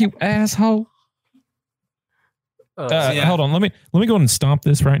crack, you asshole. Hold on. Let me go ahead and stomp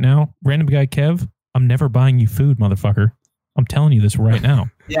this right now. Random guy Kev, I'm never buying you food, motherfucker. I'm telling you this right now.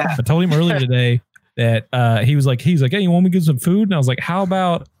 Yeah. I told him earlier today that he was like, hey, you want me to get some food? And I was like, how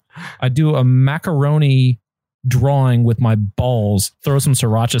about I do a macaroni drawing with my balls, throw some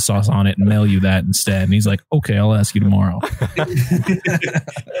sriracha sauce on it and mail you that instead. And he's like, okay, I'll ask you tomorrow.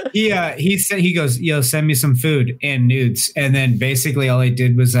 He goes, yo, send me some food and nudes. And then basically all I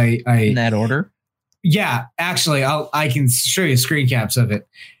did was In that order? yeah, actually I can show you screen caps of it.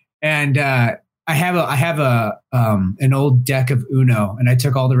 And I have an old deck of Uno and I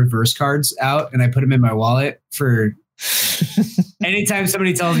took all the reverse cards out and I put them in my wallet for anytime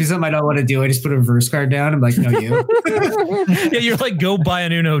somebody tells me something I don't want to do, I just put a reverse card down. I'm like, no, you. Yeah, you're like, go buy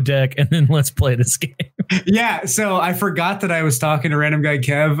an Uno deck and then let's play this game. Yeah. So I forgot that I was talking to random guy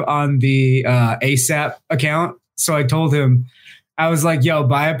Kev on the ASAP account. So I told him, I was like, yo,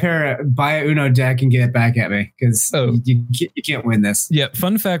 buy a Uno deck and get it back at me because you can't win this. Yeah.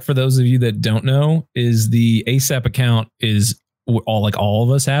 Fun fact for those of you that don't know is the ASAP account is all of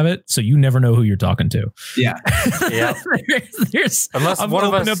us have it, so you never know who you're talking to. Yeah. Yeah. Unless one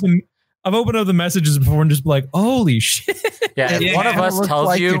of us. I've opened up the messages before and just be like, holy shit. Yeah, if one of us looks tells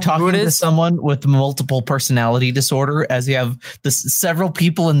like you you're talking who it to is. someone with multiple personality disorder, as you have several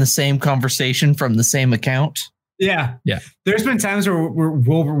people in the same conversation from the same account. Yeah. Yeah. There's been times where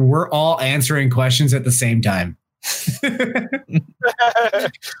we're all answering questions at the same time.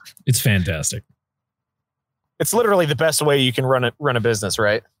 It's fantastic. It's literally the best way you can run a business,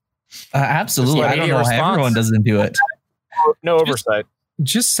 right? Absolutely. I don't know how everyone doesn't do it. No oversight.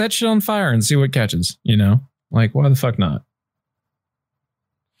 Just set shit on fire and see what catches, you know? Like, why the fuck not?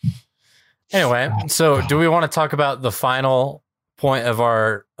 Anyway, so do we want to talk about the final point of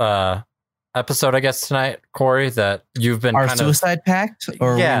our episode, I guess, tonight, Corey, that you've been Our kind suicide pact?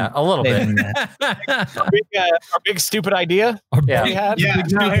 Or yeah, a little bit. Our big stupid idea. Yeah. We had. Yeah. Big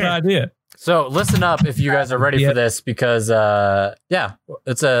stupid idea. So listen up if you guys are ready for this because yeah,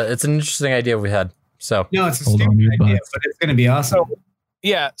 it's an interesting idea we had. So No, it's a Hold stupid on to your idea, butts. but it's going to be awesome.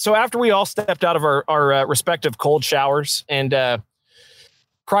 So after we all stepped out of our respective cold showers and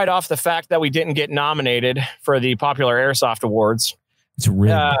cried off the fact that we didn't get nominated for the Popular Airsoft Awards, It's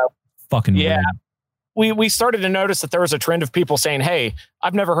rigged. Fucking yeah. rigged. we started to notice that there was a trend of people saying, hey,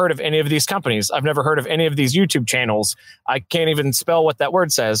 I've never heard of any of these companies. I've never heard of any of these YouTube channels. I can't even spell what that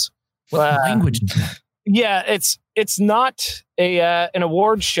word says. What language is that? Yeah, it's not an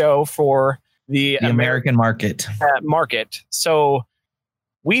award show for the American market. market. So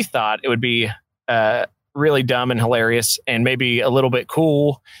we thought it would be really dumb and hilarious and maybe a little bit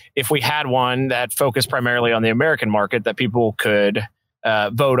cool if we had one that focused primarily on the American market that people could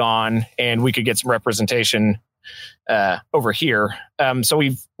vote on and we could get some representation over here. So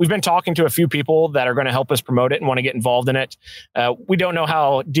we've been talking to a few people that are going to help us promote it and want to get involved in it. We don't know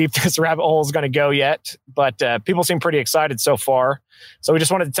how deep this rabbit hole is going to go yet, but people seem pretty excited so far. So we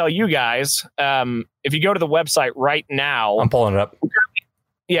just wanted to tell you guys, if you go to the website right now, I'm pulling it up.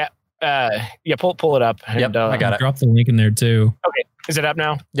 pull it up. Yep, And, I got it. Drop the link in there too. Okay, is it up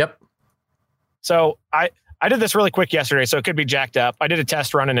now? Yep. So I did this really quick yesterday, so it could be jacked up. I did a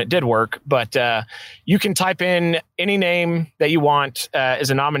test run and it did work, but you can type in any name that you want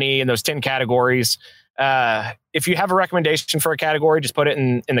as a nominee in those 10 categories. if you have a recommendation for a category, just put it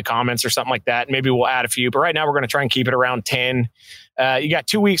in the comments or something like that. Maybe we'll add a few. But right now, we're going to try and keep it around 10. You got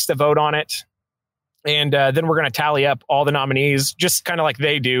 2 weeks to vote on it. And then we're going to tally up all the nominees, just kind of like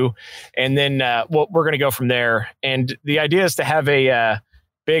they do. And then we're going to go from there. And the idea is to have a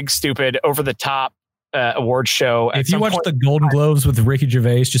big, stupid, over-the-top award show. If you watch the Golden Globes with Ricky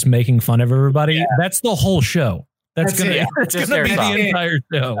Gervais just making fun of everybody, that's the whole show. That's going to be the entire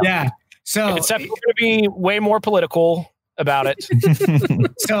show. Yeah. So except we're going to be way more political about it.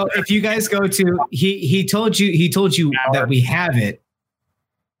 So if you guys go to, he told you that we have it,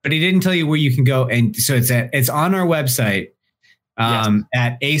 but he didn't tell you where you can go. And so it's on our website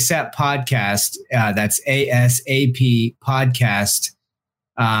at ASAP Podcast. That's ASAP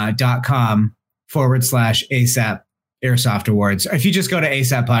podcast.com/ASAP Airsoft Awards. If you just go to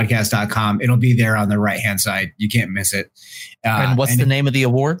asappodcast.com, it'll be there on the right-hand side. You can't miss it. And what's the name of the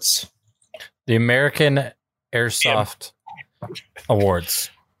awards? The American Airsoft Awards.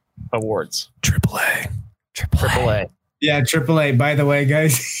 AAA. Yeah, AAA. By the way,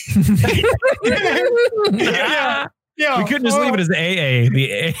 guys. Yeah. We couldn't just leave it as AA,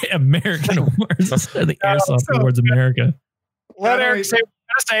 the American Awards, the Airsoft Awards America. Let Eric say what he's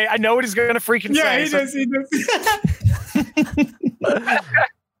going to say. I know what he's going to freaking say. He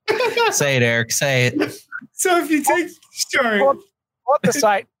does. Say it, Eric. Say it. So if you take What the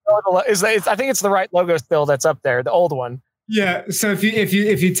site is, I think it's the right logo still that's up there, the old one. Yeah. So if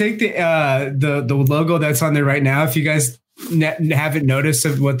you take the logo that's on there right now, if you guys haven't noticed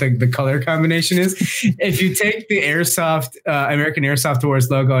of what the color combination is, if you take the Airsoft American Airsoft Awards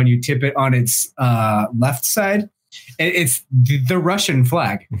logo and you tip it on its left side, it's the Russian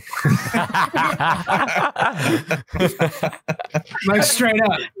flag. Like straight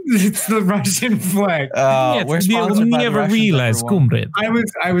up, it's the Russian flag. We're sponsored by the Russians, comrade.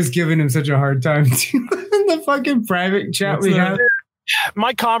 I was giving him such a hard time too in the fucking private chat we have.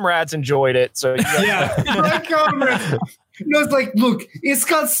 My comrades enjoyed it, so yeah. My comrades. No, it's like, look, it's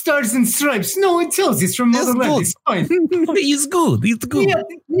got stars and stripes. No one tells it's from motherland. It's fine. It's good. It's good.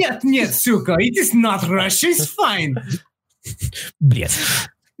 Yeah, suka. It is not Russia. It's fine. Yes.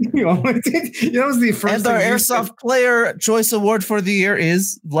 That was the first. And our Airsoft Player Choice Award for the year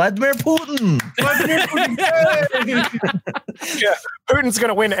is Vladimir Putin. Yeah, Putin's going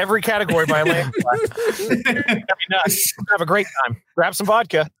to win every category by a landslide. That'd be nuts. Have a great time. Grab some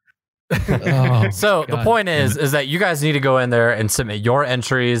vodka. So the point is that you guys need to go in there and submit your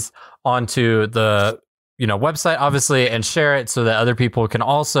entries onto the website, obviously, and share it so that other people can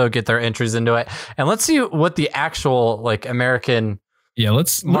also get their entries into it. And let's see what the actual American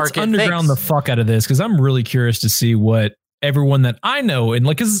let's underground thinks. the fuck out of this, because I'm really curious to see what everyone that I know and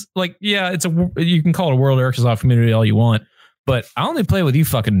you can call it a World Airsoft community all you want, but I only play with you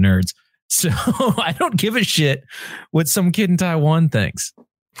fucking nerds, so I don't give a shit what some kid in Taiwan thinks.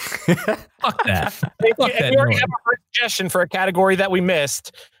 Fuck that. If you already have a suggestion for a category that we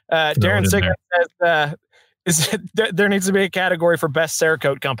missed, Darren Sigler says there needs to be a category for best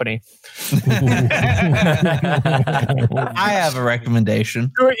Cerakote company. I have a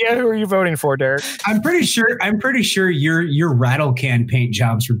recommendation. Who are you voting for, Derek? I'm pretty sure your rattle can paint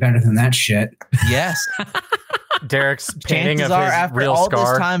jobs were better than that shit. Yes. Derek's painting Chances of are, his after real all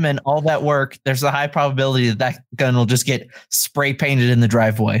scar. this time and all that work, there's a high probability that gun will just get spray painted in the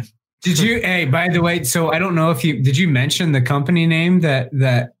driveway. Did you? Hey, by the way, so I don't know if did you mention the company name that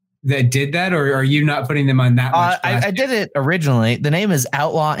did that, or are you not putting them on that much? I did it originally. The name is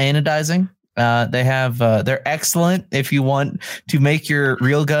Outlaw Anodizing. They have they're excellent if you want to make your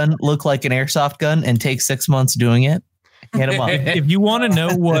real gun look like an airsoft gun and take 6 months doing it. Hit them up. If you want to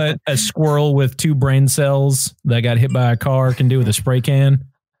know what a squirrel with 2 brain cells that got hit by a car can do with a spray can,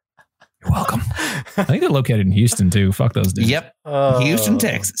 you're welcome. I think they're located in Houston too. Fuck those dudes. Yep. Houston,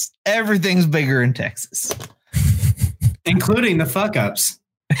 Texas. Everything's bigger in Texas. Including the fuck ups.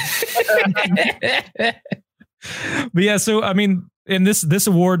 But yeah, so I mean, in this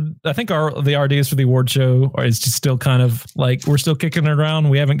award, I think the ideas for the award show is just still kind of like we're still kicking it around.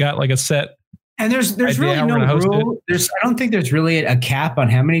 We haven't got like a set. And there's really no rule. I don't think there's really a cap on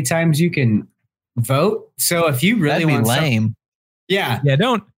how many times you can vote. So if you really want lame.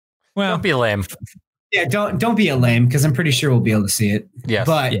 Don't be lame. Yeah, don't be a lame, because I'm pretty sure we'll be able to see it. Yes.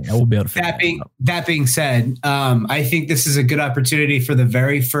 But we'll be able to that being said, I think this is a good opportunity for the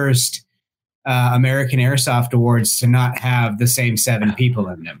very first American Airsoft Awards to not have the same 7 people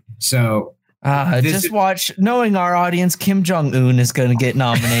in them. So just watch. Knowing our audience, Kim Jong-un is going to get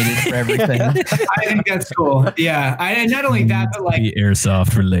nominated for everything. I think that's cool. Yeah, and not only that, but like the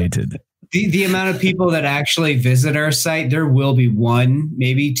airsoft related. The amount of people that actually visit our site, there will be 1,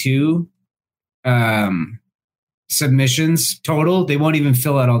 maybe 2 submissions total, they won't even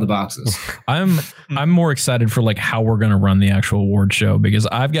fill out all the boxes. I'm more excited for like how we're gonna run the actual award show, because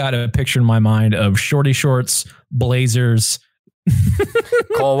I've got a picture in my mind of shorty shorts, blazers,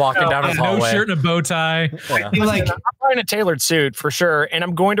 Cole walking down his no hallway. shirt and a bow tie. Yeah. You're like, I'm wearing a tailored suit for sure, and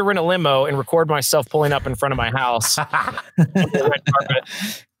I'm going to rent a limo and record myself pulling up in front of my house. On the red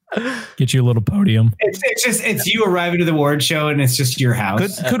carpet. Get you a little podium. it's you arriving to the award show and it's just your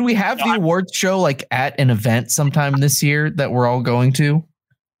house. Could we have the awards show like at an event sometime this year that we're all going to?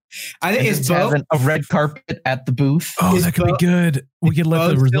 I think And it's just have Bo. a red carpet at the booth. Oh, Is that could be Bo- good. We could let Bo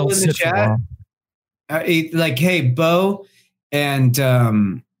the still results in the sit for a chat? while. Like, hey, Bo and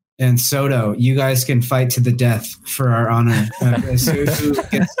Soto, you guys can fight to the death for our honor. So who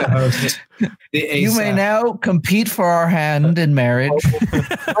gets to host the ASAP? You may now compete for our hand in marriage.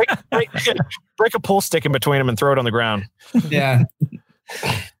 break a pull stick in between them and throw it on the ground. Yeah.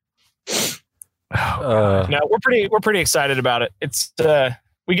 No, we're pretty excited about it. It's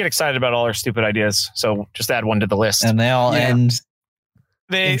we get excited about all our stupid ideas, so just add one to the list. And they all Yeah. end.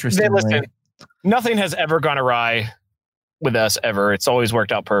 They Interestingly. listen. Nothing has ever gone awry with us ever. It's always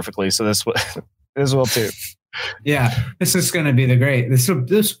worked out perfectly. So this will too. Yeah. This is going to be the great. This will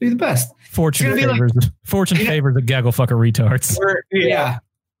be the best. Fortune It's gonna be favors the gaggle fucker retards.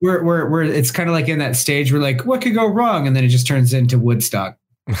 We're it's kind of like in that stage where like, what could go wrong? And then it just turns into Woodstock.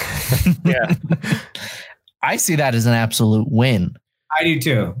 Yeah. I see that as an absolute win. I do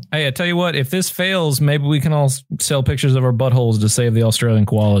too. Hey, I tell you what, if this fails, maybe we can all sell pictures of our buttholes to save the Australian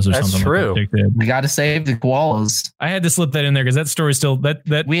koalas or That's something. true. Like that. We got to save the koalas. I had to slip that in there because that story still that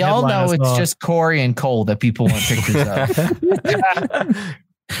We all headline know I it's saw- just Corey and Cole that people want pictures of.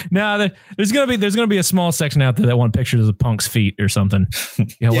 No, there's gonna be a small section out there that want pictures of Punk's feet or something.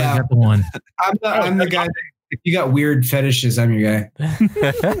 Yeah, Yeah. that's the one. I'm the guy that, if you got weird fetishes, I'm your guy.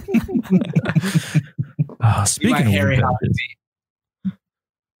 Oh, speaking my of hairy weird hot fetishes.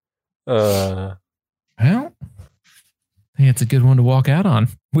 Uh, Well, hey, it's a good one to walk out on.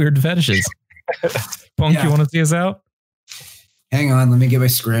 Weird fetishes. Punk, Yeah. you want to see us out? Hang on, let me get my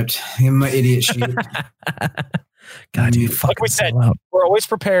script. Give me my idiot sheet. God, you Like fucking we said, sell out. we're always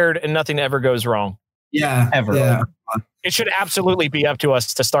prepared and nothing ever goes wrong. Yeah. Ever. Yeah. It should absolutely be up to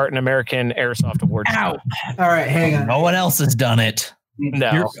us to start an American Airsoft Award show. Ow. All right, hang on. No one else has done it.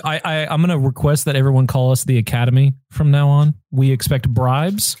 No. I'm going to request that everyone call us the Academy from now on. We expect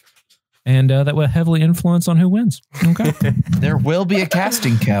bribes, and that will heavily influence on who wins. Okay. There will be a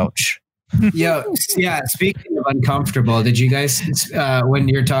casting couch. Yeah. Speaking of uncomfortable, did you guys, when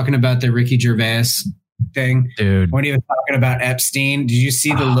you're talking about the Ricky Gervais thing, Dude. when he was talking about Epstein, did you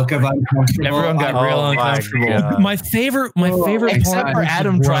see the look of uncomfortable? Everyone got real oh my uncomfortable. God. My favorite part Except for was the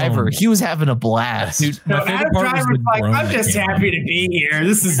Adam groans. Driver. He was having a blast. Dude, my favorite part was the groan that came from him. to be here.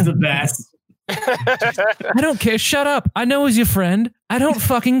 This is the best. I don't care. Shut up. I know he's your friend. I don't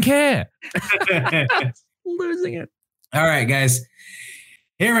fucking care. Losing it. All right, guys.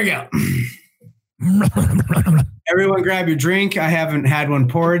 Here we go. Everyone grab your drink. I haven't had one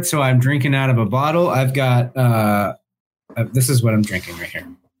poured, so I'm drinking out of a bottle. I've got this is what I'm drinking right here.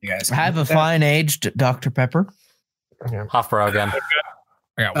 You guys I have a fine aged Dr. Pepper. Hofbrau again.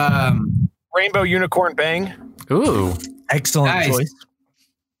 Rainbow Unicorn Bang. Ooh. Excellent Nice. choice.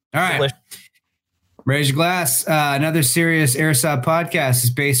 All right. Raise your glass. Another serious Airsoft podcast is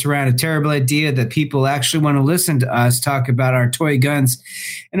based around a terrible idea that people actually want to listen to us talk about our toy guns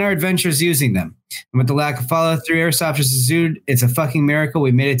and our adventures using them. And with the lack of follow through, Airsofters is Zood. It's a fucking miracle.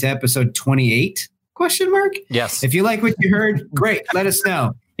 We made it to episode 28? Question mark. Yes. If you like what you heard, great. Let us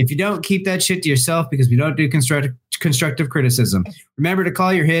know. If you don't, keep that shit to yourself because we don't do constructive criticism. Remember to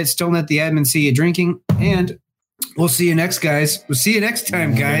call your hits. Don't let the admin see you drinking. And we'll see you next, guys. We'll see you next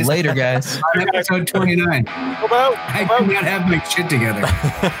time, guys. Later, guys. On episode 29. Hello. I do not have my shit together.